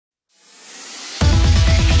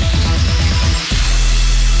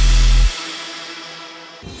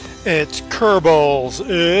It's Kerbals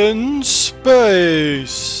in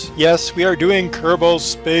space! Yes, we are doing Kerbal's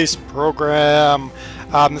space program.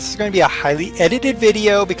 This is going to be a highly edited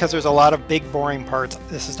video because there's a lot of big boring parts.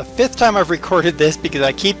 This is the 5th time I've recorded this because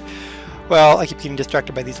I keep getting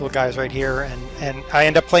distracted by these little guys right here, and I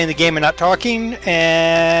end up playing the game and not talking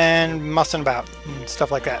and mussing about and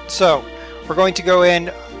stuff like that. So we're going to go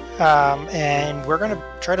in and we're going to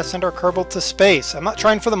try to send our Kerbal to space. I'm not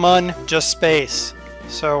trying for the mun, just space.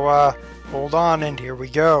 So hold on, and here we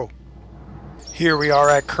go. Here we are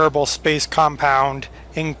at Kerbal Space Compound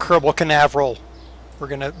in Kerbal Canaveral. We're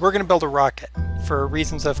gonna build a rocket for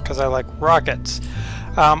reasons of because I like rockets.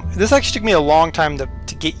 This actually took me a long time to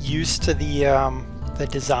get used to the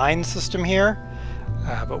design system here,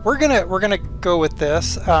 but we're gonna go with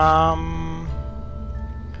this. We're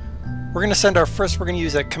gonna send our first. We're gonna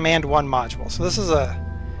use a Command 1 module. So this is a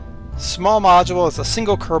small module. It's a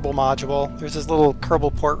single Kerbal module. There's this little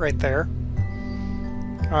Kerbal port right there.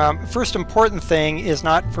 First important thing is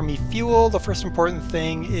not for me fuel. The first important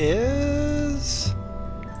thing is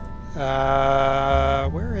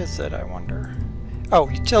where is it, I wonder? Oh,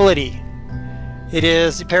 utility. It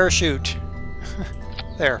is the parachute.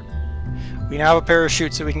 There. We now have a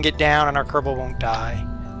parachute so we can get down and our Kerbal won't die.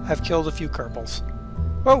 I've killed a few Kerbals.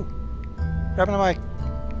 Whoa! What happened to my...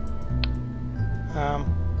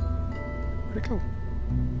 where'd it go?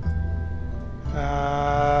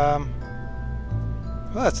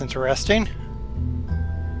 Well, that's interesting.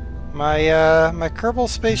 My Kerbal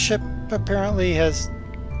spaceship apparently has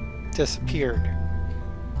disappeared.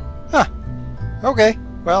 Huh. Okay.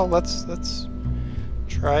 Well, let's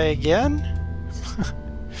try again.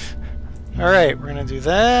 All right, we're gonna do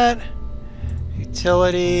that.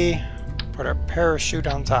 Utility. Put our parachute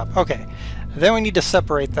on top. Okay. Then we need to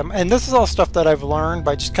separate them, and this is all stuff that I've learned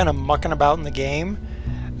by just kind of mucking about in the game.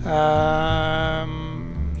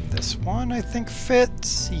 This one I think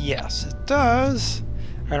fits. Yes, it does.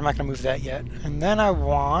 All right, I'm not gonna move that yet. And then I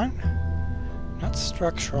want, not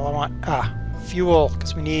structural, I want fuel,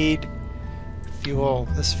 because we need fuel.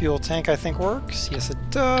 This fuel tank I think works. Yes, it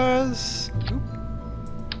does. Oop.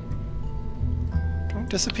 Don't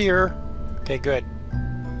disappear. Okay, good.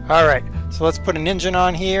 All right, so let's put an engine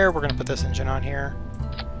on here. We're going to put this engine on here.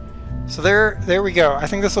 So there we go. I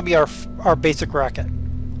think this will be our basic rocket.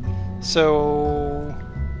 So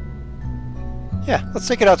yeah, let's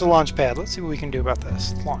take it out to launch pad. Let's see what we can do about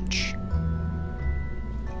this. Launch.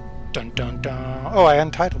 Dun dun dun. Oh, I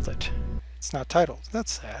untitled it. It's not titled.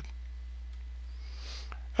 That's sad.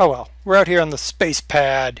 Oh well, we're out here on the space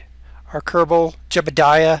pad. Our Kerbal,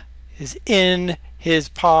 Jebediah, is in his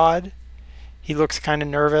pod. He looks kind of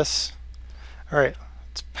nervous. Alright,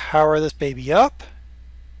 let's power this baby up.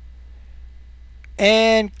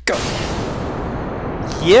 And go!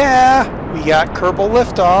 Yeah! We got Kerbal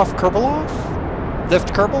liftoff. Kerbal off?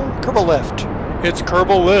 Lift Kerbal? Kerbal lift. It's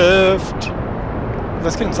Kerbal lift!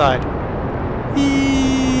 Let's get inside.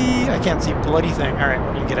 Eee! I can't see a bloody thing. Alright,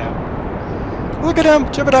 we're gonna get out. Look at him!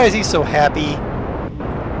 Jebediah, he's so happy.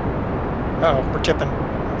 Uh oh, we're tipping.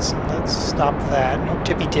 Let's stop that. No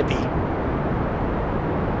tippy tippy.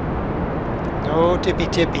 No tippy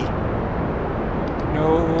tippy.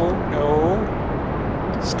 No, no.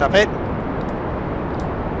 Stop it.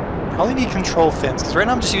 Probably need control fins, because right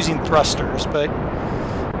now I'm just using thrusters, but...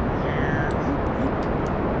 There.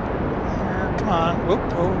 There. Come on. Whoop.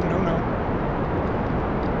 Oh, no, no.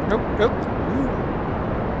 Nope, nope.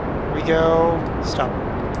 Here we go. Stop.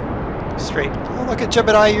 Straight. Oh, look at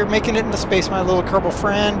Jebediah, you're making it into space, my little Kerbal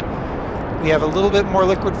friend. We have a little bit more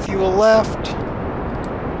liquid fuel left.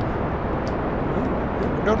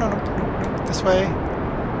 No, no, no, no, no, this way.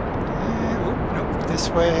 Nope, this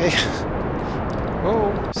way.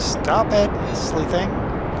 Oh, stop it, you silly thing.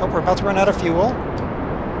 Oh, we're about to run out of fuel.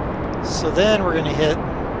 So then we're going to hit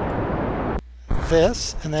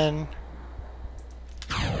this, and then...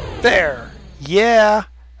 There! Yeah!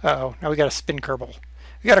 Uh-oh, now we got a spin Kerbal.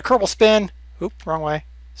 We got a Kerbal spin! Oop, wrong way.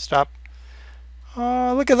 Stop.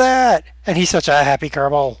 Oh, look at that! And he's such a happy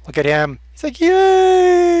Kerbal. Look at him. He's like,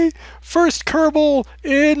 yay! First Kerbal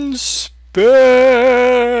in space!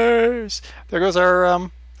 There goes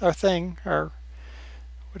our thing, our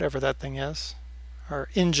whatever that thing is. Our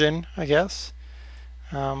engine, I guess.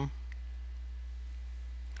 Yeah.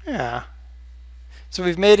 So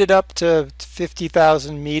we've made it up to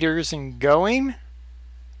 50,000 meters and going.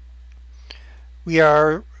 We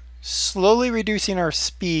are slowly reducing our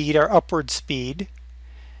speed, our upward speed.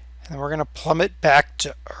 And we're going to plummet back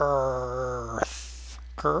to Earth.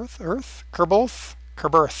 Earth? Kerbal?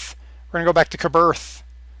 Kerbirth. We're going to go back to Kerbirth.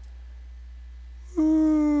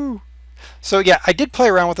 Ooh. So yeah, I did play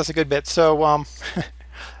around with this a good bit. So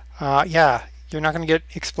Yeah, you're not going to get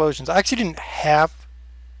explosions. I actually didn't have...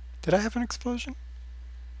 Did I have an explosion?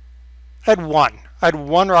 I had one. I had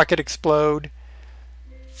one rocket explode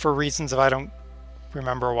for reasons of I don't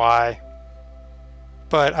remember why.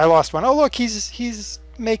 But I lost one. Oh, look, he's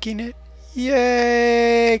making it.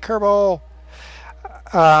 Yay, Kerbal!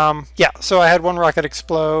 Yeah, so I had one rocket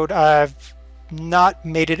explode. I've not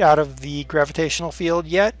made it out of the gravitational field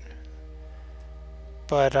yet.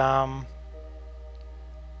 But,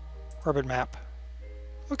 orbit map.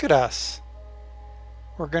 Look at us.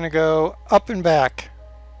 We're going to go up and back.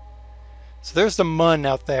 So there's the mun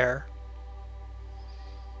out there.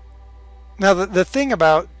 Now, the thing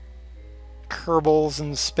about Kerbals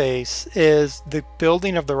in space is the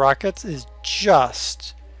building of the rockets is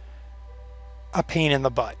just a pain in the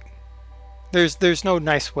butt. There's no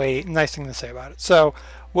nice thing to say about it. So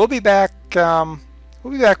we'll be back. We'll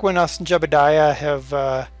be back when us and Jebediah have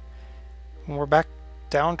when we're back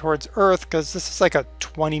down towards Earth, because this is like a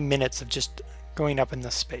 20 minutes of just going up in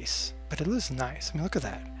this space. But it is nice. I mean, look at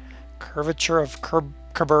that curvature of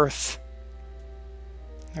Kerbal.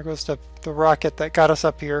 There goes the rocket that got us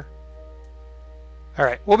up here. All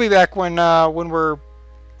right, we'll be back when we're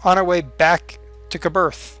on our way back to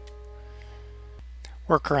Kerbal.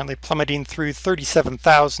 We're currently plummeting through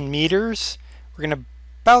 37,000 meters. We're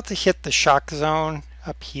about to hit the shock zone.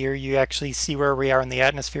 Up here, you actually see where we are in the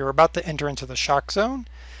atmosphere. We're about to enter into the shock zone.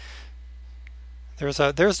 There's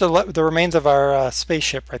the remains of our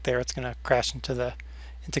spaceship right there. It's going to crash into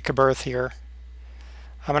Kerbal here.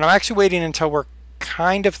 And I'm actually waiting until we're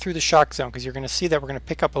kind of through the shock zone, because you're going to see that we're going to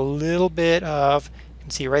pick up a little bit of, you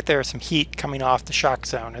can see right there some heat coming off the shock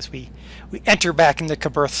zone as we enter back into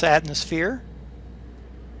Kerbal's atmosphere.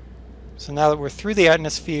 So now that we're through the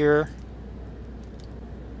atmosphere,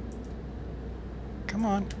 come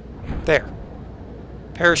on, there,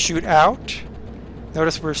 parachute out.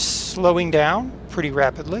 Notice we're slowing down pretty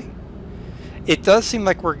rapidly. It does seem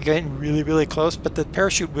like we're getting really, really close, but the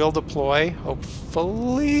parachute will deploy,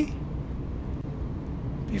 hopefully,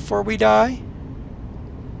 before we die.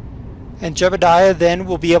 And Jebediah then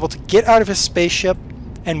will be able to get out of his spaceship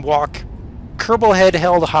and walk Kerbal head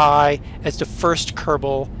held high as the first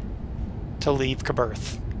Kerbal to leave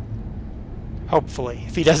Kerbal. Hopefully,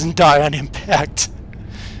 if he doesn't die on impact.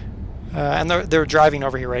 And they're driving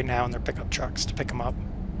over here right now in their pickup trucks to pick him up.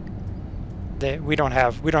 We don't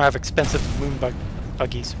have expensive moon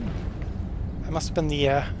buggies. That must have been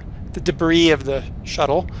the debris of the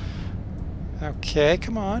shuttle. Okay,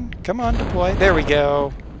 come on, deploy. There we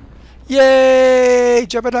go. Yay,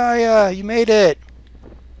 Jebediah, you made it.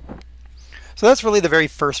 So that's really the very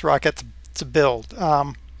first rocket to build.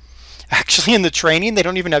 Actually, in the training, they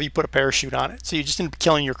don't even have you put a parachute on it, so you just end up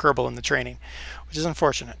killing your Kerbal in the training, which is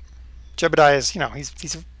unfortunate. Jebediah is,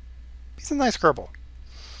 he's a nice Kerbal.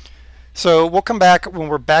 So we'll come back when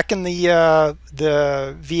we're back in the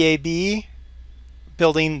VAB,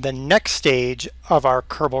 building the next stage of our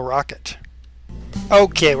Kerbal rocket.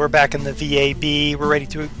 Okay, we're back in the VAB. We're ready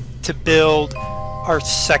to build our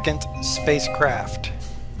second spacecraft.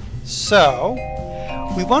 So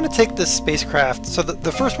we want to take this spacecraft. So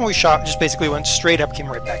the first one we shot just basically went straight up, came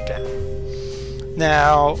right back down.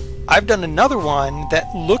 Now I've done another one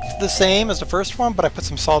that looked the same as the first one, but I put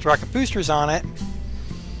some solid rocket boosters on it.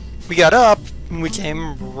 We got up and we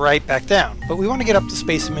came right back down. But we want to get up to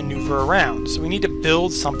space and maneuver around. So we need to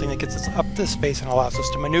build something that gets us up to space and allows us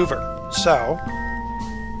to maneuver. So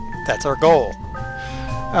that's our goal.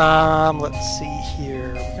 Let's see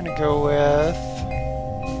here. We're going to go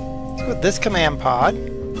with this command pod.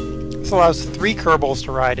 This allows 3 Kerbals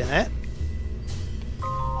to ride in it.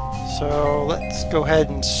 So let's go ahead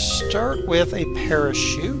and start with a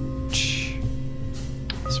parachute.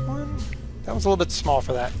 This one? That was a little bit small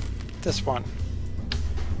for that. This one.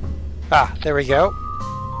 Ah, there we go.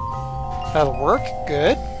 That'll work.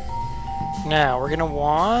 Good. Now we're going to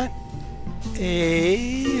want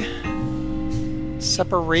a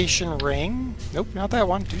separation ring. Nope, not that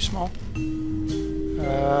one. Too small.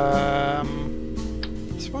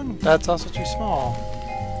 This one? That's also too small.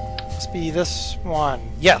 Must be this one.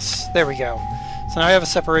 Yes, there we go. So now we have a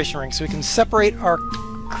separation ring, so we can separate our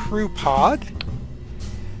crew pod.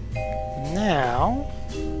 Now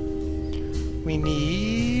we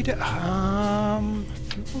need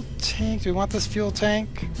fuel tank. Do we want this fuel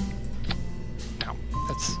tank? No,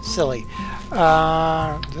 that's silly.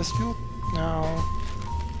 This fuel? No.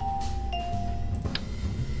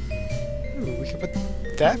 Ooh, we can put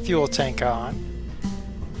that fuel tank on.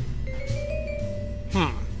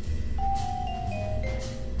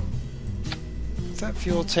 Put that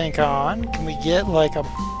fuel tank on. Can we get like a...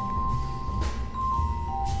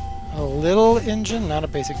 A little engine, not a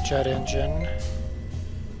basic jet engine.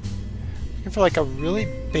 Looking for like a really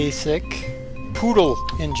basic poodle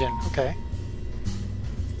engine. Okay.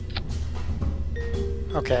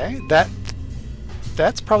 Okay,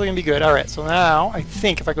 that's probably gonna be good. All right, so now I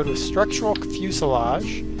think if I go to a structural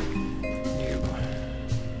fuselage, new.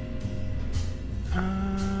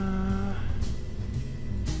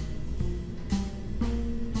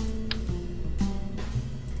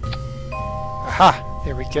 Aha!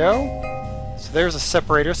 There we go. So there's a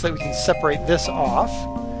separator so that we can separate this off.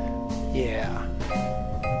 Yeah,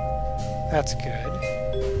 that's good.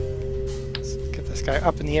 Let's get this guy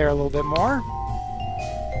up in the air a little bit more.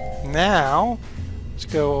 Now, let's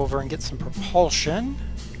go over and get some propulsion.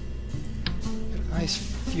 Get a nice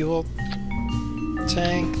fuel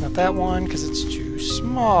tank. Not that one, because it's too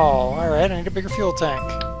small. Alright, I need a bigger fuel tank.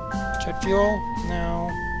 Jet fuel? No.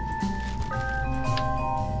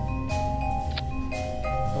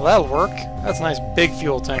 Well, that'll work. That's a nice big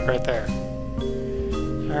fuel tank right there.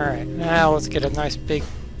 Alright, now let's get a nice big...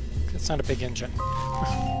 That's not a big engine.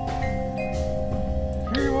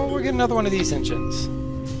 Here, well, we'll get another one of these engines.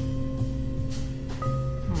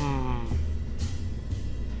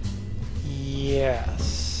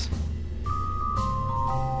 Yes.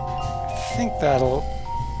 I think that'll...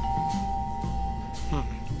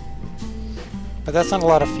 But that's not a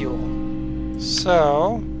lot of fuel.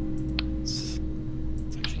 So... let's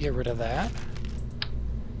actually get rid of that.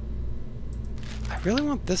 I really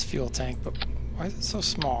want this fuel tank, but why is it so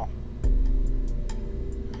small?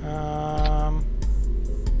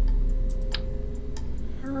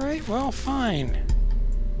 Alright, well, fine.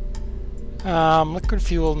 Liquid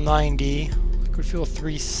fuel 90. Liquid fuel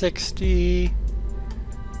 360.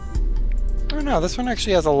 Oh no, this one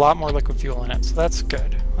actually has a lot more liquid fuel in it, so that's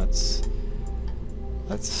good. Let's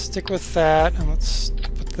stick with that, and let's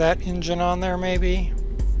put that engine on there maybe.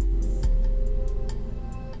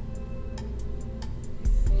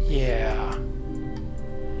 Yeah.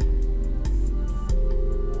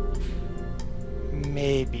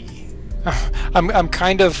 Maybe. I'm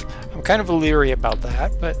kind of leery about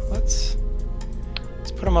that, but let's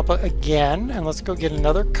put them up again, and let's go get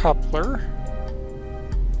another coupler.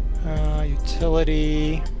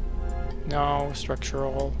 Utility, no.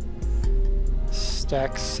 Structural,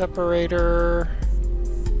 stack separator.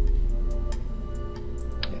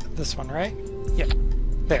 Yeah, this one, right? Yeah,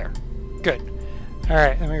 there. Good. All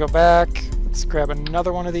right, then we go back. Let's grab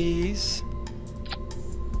another one of these.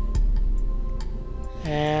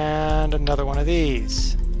 And another one of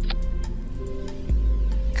these.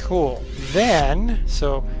 Cool. Then,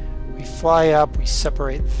 so we fly up, we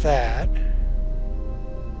separate that.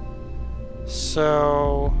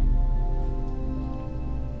 So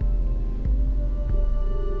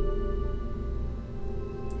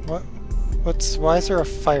why is there a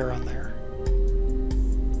fire on there?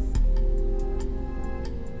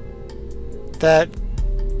 That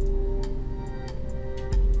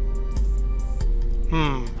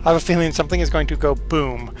I have a feeling something is going to go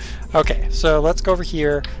boom. Okay, so let's go over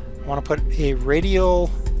here. I want to put a radial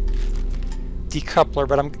decoupler,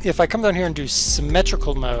 but if I come down here and do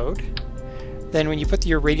symmetrical mode, then when you put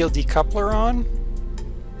your radial decoupler on,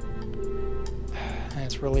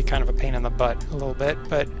 it's really kind of a pain in the butt a little bit,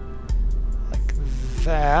 but like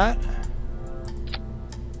that.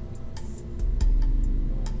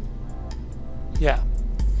 Yeah.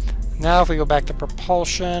 Now if we go back to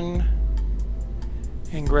propulsion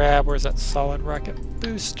and grab, where's that solid rocket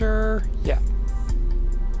booster? Yeah.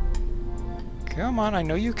 Come on, I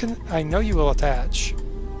know you can, I know you will attach.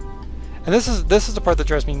 And this is the part that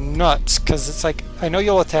drives me nuts, because it's like, I know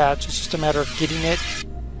you'll attach, it's just a matter of getting it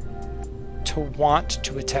to want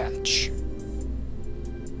to attach.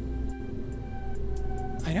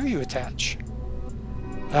 I know you attach.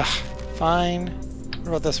 Ugh, fine. What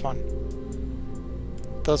about this one?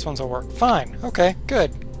 Those ones will work. Fine. Okay,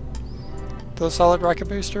 good. Those solid rocket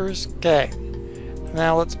boosters? Okay.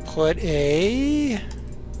 Now let's put a...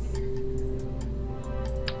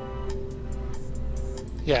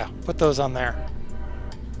 yeah, put those on there.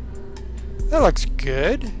 That looks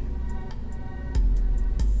good.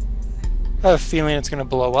 I have a feeling it's going to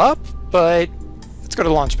blow up, but let's go to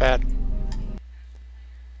the launch pad.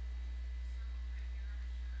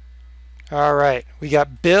 Alright, we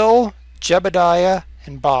got Bill, Jebediah,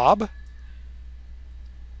 and Bob.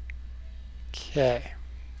 Okay.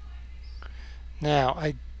 Now,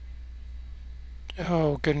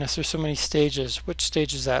 oh goodness, there's so many stages. Which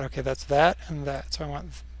stage is that? Okay, that's that and that. So I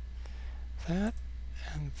want that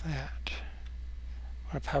and that.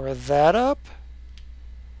 I want to power that up.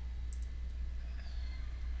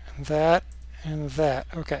 And that and that.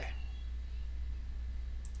 Okay.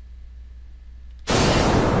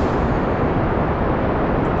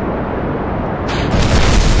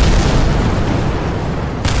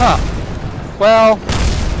 Huh. Well,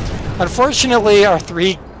 unfortunately, our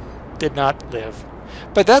 3 did not live.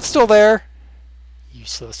 But that's still there.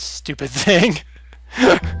 Useless, stupid thing.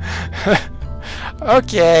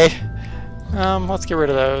 Okay. Let's get rid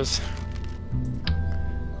of those.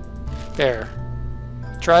 There.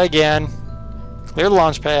 Try again. Clear the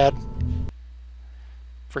launch pad.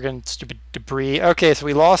 Friggin' stupid debris. Okay, so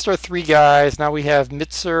we lost our 3 guys. Now we have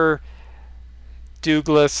Mitzer,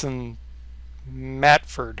 Douglas, and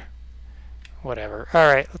Matford. Whatever.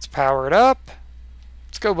 Alright, let's power it up.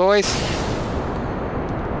 Let's go, boys.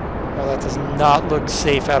 Oh, that does not look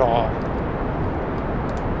safe at all.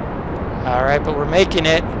 Alright, but we're making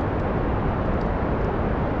it.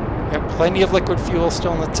 Got plenty of liquid fuel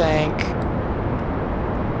still in the tank.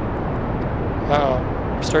 Uh-oh.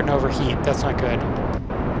 We're starting to overheat. That's not good.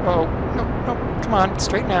 Oh, no, no. Come on.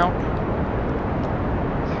 Straighten out.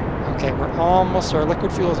 Okay, we're almost... Our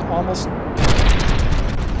liquid fuel is almost...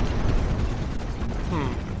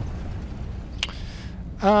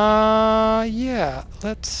 Yeah.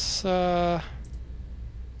 Let's, Can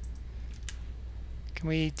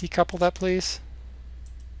we decouple that, please?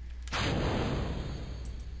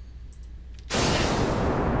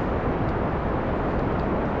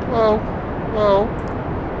 Whoa. Whoa.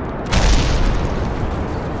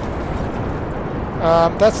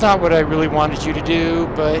 That's not what I really wanted you to do,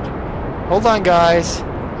 but hold on, guys.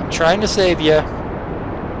 I'm trying to save you.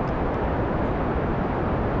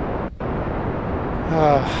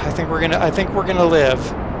 I think we're gonna live.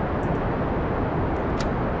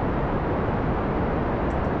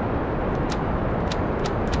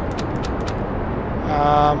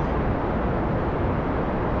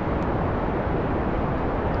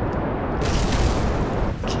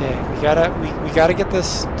 Okay, we gotta get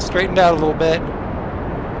this straightened out a little bit.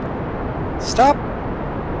 Stop!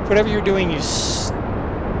 Whatever you're doing,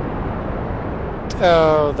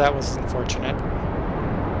 oh, that was unfortunate.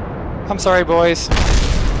 I'm sorry, boys.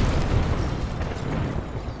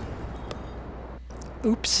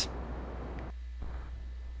 Oops.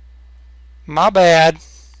 My bad.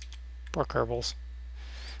 Poor Kerbals.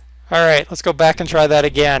 Alright, let's go back and try that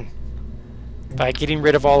again. By getting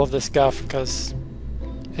rid of all of this guff, because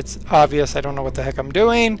it's obvious I don't know what the heck I'm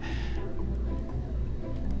doing.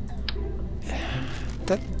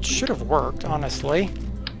 That should have worked, honestly.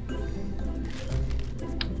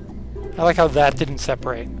 I like how that didn't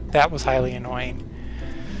separate. That was highly annoying.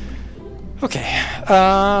 Okay.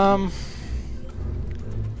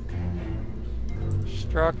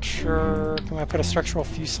 Structure. Can I put a structural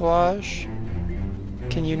fuselage?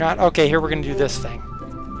 Can you not? Okay, here we're going to do this thing.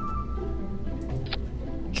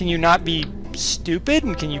 Can you not be stupid?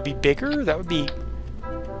 And can you be bigger? That would be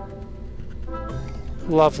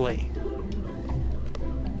lovely.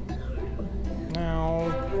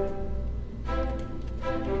 No.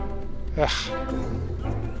 Ugh.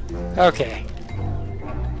 Okay.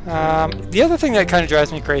 The other thing that kind of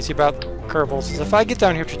drives me crazy about Kerbals is if I get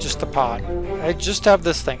down here to just the pod, I just have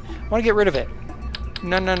this thing. I want to get rid of it.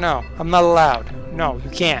 No, no, no. I'm not allowed. No, you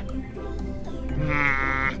can't.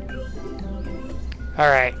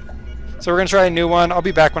 Alright. So we're going to try a new one. I'll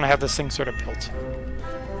be back when I have this thing sort of built.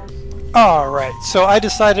 Alright, so I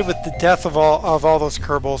decided with the death of all those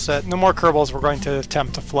Kerbals that no more Kerbals we're going to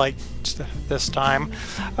attempt to flight this time.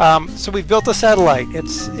 So we've built a satellite.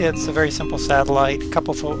 It's a very simple satellite. A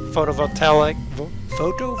couple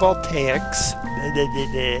photovoltaics.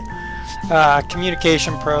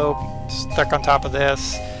 Communication probe stuck on top of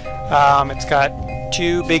this. It's got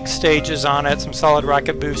 2 big stages on it, some solid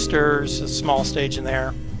rocket boosters, a small stage in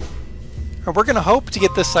there. And we're going to hope to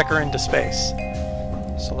get this sucker into space.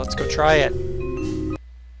 So let's go try it.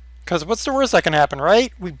 Because what's the worst that can happen,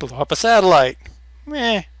 right? We blow up a satellite.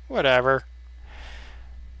 Meh, whatever.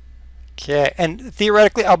 Okay, and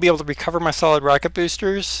theoretically I'll be able to recover my solid rocket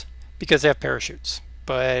boosters because they have parachutes.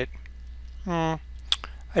 But, I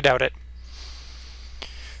doubt it.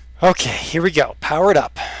 Okay, here we go. Power it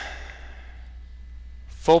up.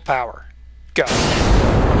 Full power. Go.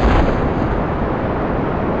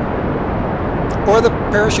 Or the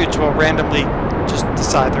parachutes will randomly just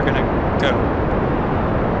decide they're gonna go.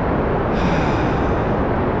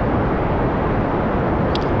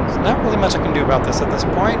 There's not really much I can do about this at this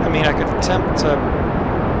point. I mean, I could attempt to...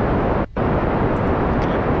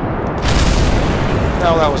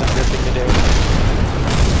 No, that wasn't a good thing to do.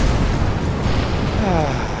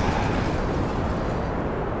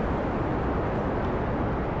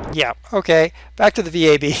 Yeah, okay. Back to the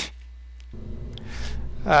VAB.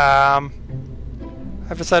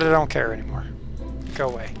 I've decided I don't care anymore. Go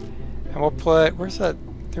away. And we'll put... Where's that?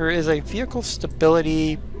 There is a vehicle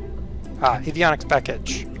stability... avionics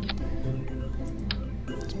package.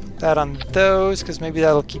 Let's that on those, because maybe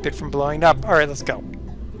that'll keep it from blowing up. Alright, let's go.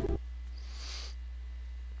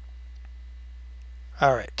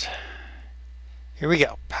 Alright. Here we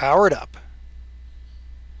go. Powered up.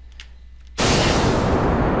 There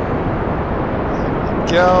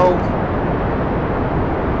we go.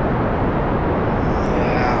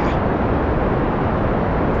 Yeah.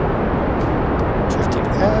 Drifting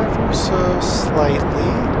ever so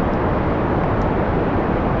slightly.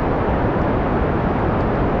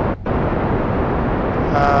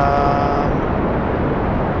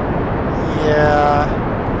 Yeah.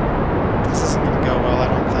 This isn't going to go well, I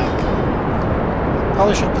don't think.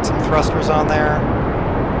 Probably should put some thrusters on there.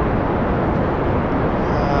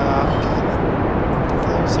 Okay.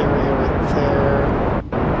 There's area right there.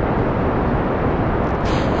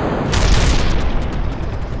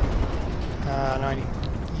 No, I need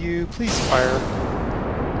you. Please fire.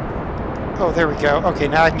 Oh, there we go. Okay,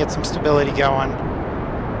 now I can get some stability going.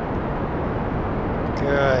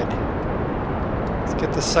 Good. Let's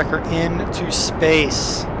get the sucker into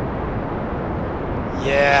space.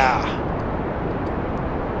 Yeah.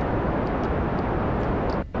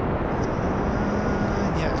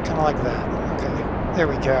 Yeah, kind of like that. Okay, there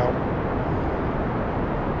we go.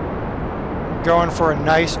 We're going for a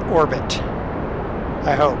nice orbit.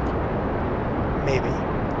 I hope. Maybe.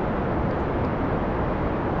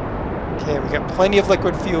 Okay, we got plenty of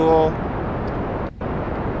liquid fuel.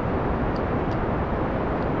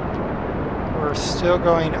 We're still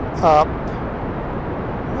going up.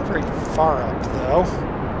 Not very far up, though,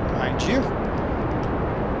 mind you.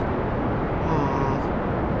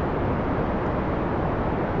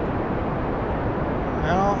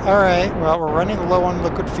 Well, alright. Well, we're running low on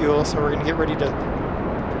liquid fuel, so we're going to get ready to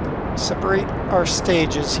separate our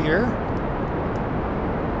stages here.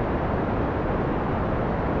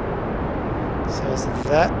 So is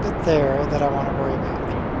that bit there that I want to worry about?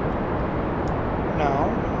 No,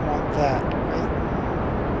 I want that, right?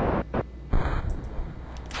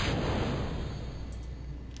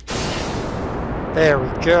 There we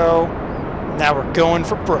go. Now we're going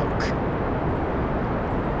for broke.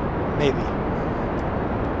 Maybe.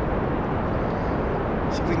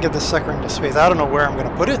 See if we can get this sucker into space. I don't know where I'm going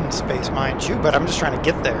to put it in space, mind you, but I'm just trying to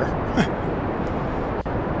get there.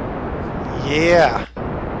 Yeah.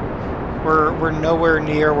 We're nowhere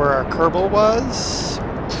near where our Kerbal was.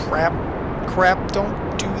 Crap,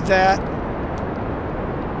 don't do that.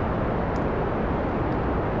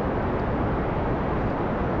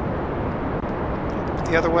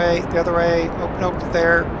 The other way. Nope,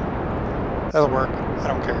 there. That'll work. I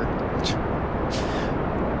don't care.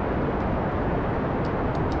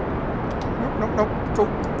 Nope. Go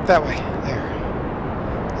that way. There.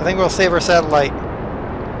 I think we'll save our satellite.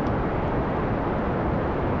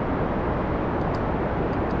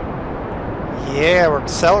 Yeah, we're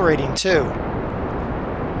accelerating too.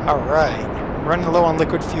 Alright. Running low on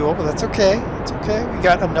liquid fuel, but that's okay. It's okay. We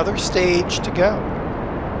got another stage to go.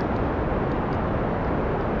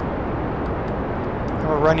 And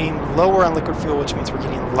we're running lower on liquid fuel, which means we're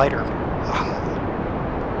getting lighter.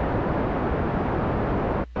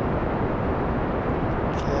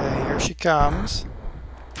 Okay, here she comes.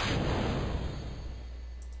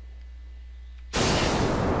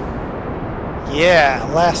 Yeah,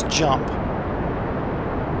 last jump.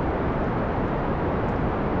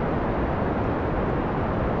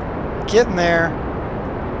 Getting there.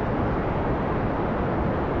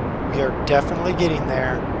 We are definitely getting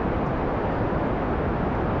there.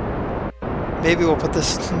 Maybe we'll put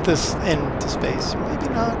this into space. Maybe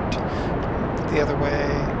not. Put the other way.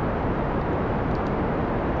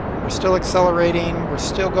 We're still accelerating. We're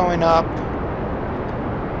still going up.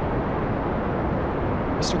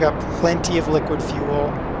 We still got plenty of liquid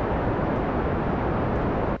fuel.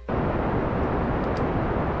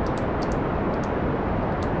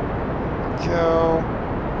 Go.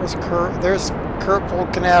 There's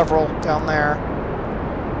Kerbal Canaveral down there.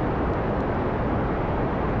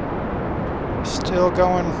 Still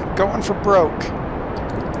going for broke.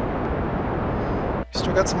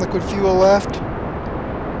 Still got some liquid fuel left.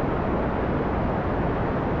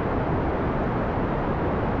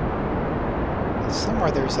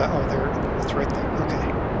 Somewhere there's a, oh, there, it's right there.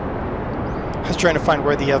 Okay. I was trying to find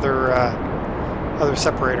where the other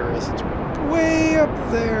separator is. It's way up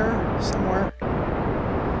there somewhere. So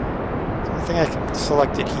I think I can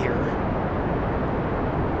select it here.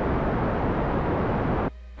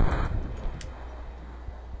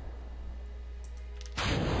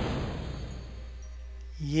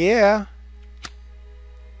 Yeah.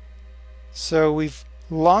 So we've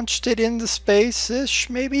launched it into space-ish,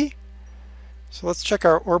 maybe? So let's check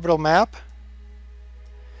our orbital map.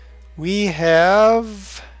 We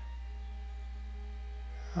have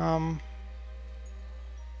Launched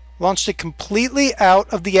it completely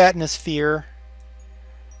out of the atmosphere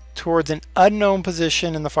towards an unknown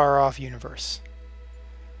position in the far-off universe.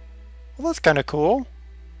 Well, that's kind of cool.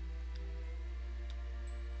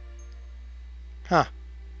 Huh.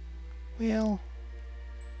 Well,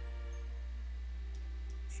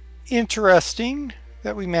 interesting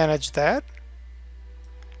that we managed that.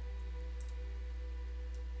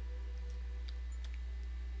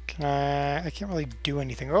 I can't really do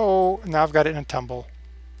anything. Oh, now I've got it in a tumble.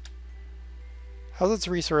 How's its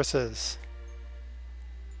resources?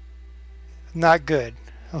 Not good.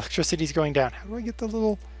 Electricity's going down. How do I get the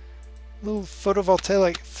little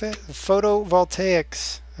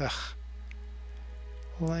photovoltaics? Ugh.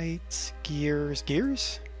 Lights, gears?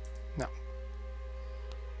 No.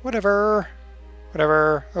 Whatever.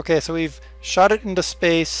 Okay, so we've shot it into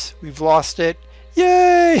space. We've lost it.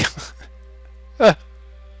 Yay!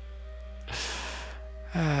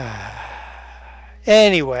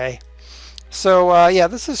 Anyway, so yeah,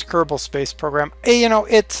 this is Kerbal Space Program. You know,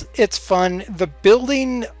 it's fun. The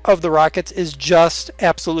building of the rockets is just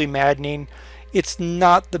absolutely maddening. It's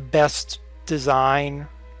not the best design,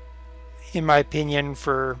 in my opinion,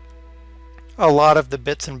 for a lot of the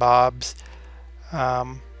bits and bobs.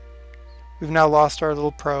 We've now lost our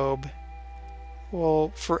little probe. We'll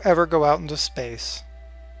forever go out into space.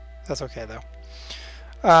 That's okay though.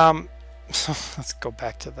 So let's go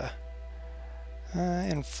back to the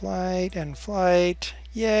in flight.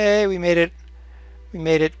 Yay, we made it. We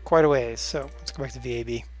made it quite a ways. So let's go back to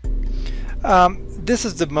VAB. This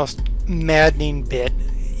is the most maddening bit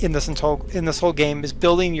in this whole game, is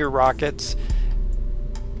building your rockets,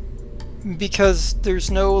 because there's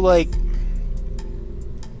no, like,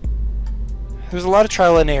 there's a lot of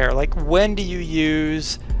trial and error. Like, when do you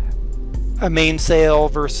use a mainsail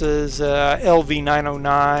versus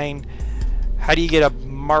LV909? How do you get a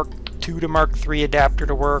Mark II to Mark III adapter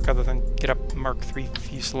to work, other than get a Mark III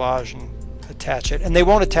fuselage and attach it? And they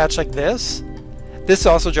won't attach like this. This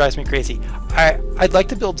also drives me crazy. I'd like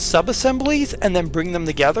to build sub-assemblies and then bring them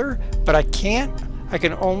together, but I can't. I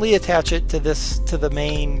can only attach it to the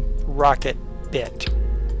main rocket bit.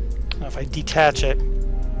 Now if I detach it,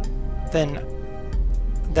 then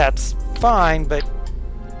that's fine, but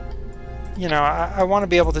you know, I want to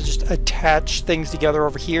be able to just attach things together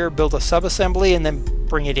over here, build a sub-assembly, and then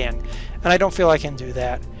bring it in. And I don't feel I can do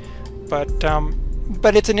that. But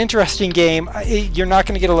it's an interesting game. You're not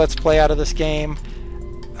going to get a Let's Play out of this game.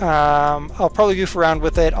 I'll probably goof around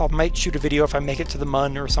with it. I might shoot a video if I make it to the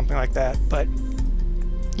MUN or something like that. But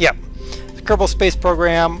yeah, the Kerbal Space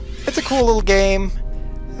Program. It's a cool little game.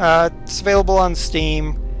 It's available on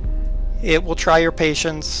Steam. It will try your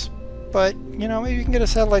patience. But, you know, maybe you can get a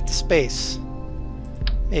satellite to space.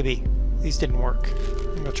 Maybe. These didn't work.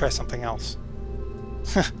 I'm going to try something else.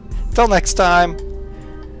 Until next time,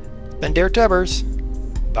 been DerTebbers.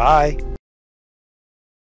 Bye.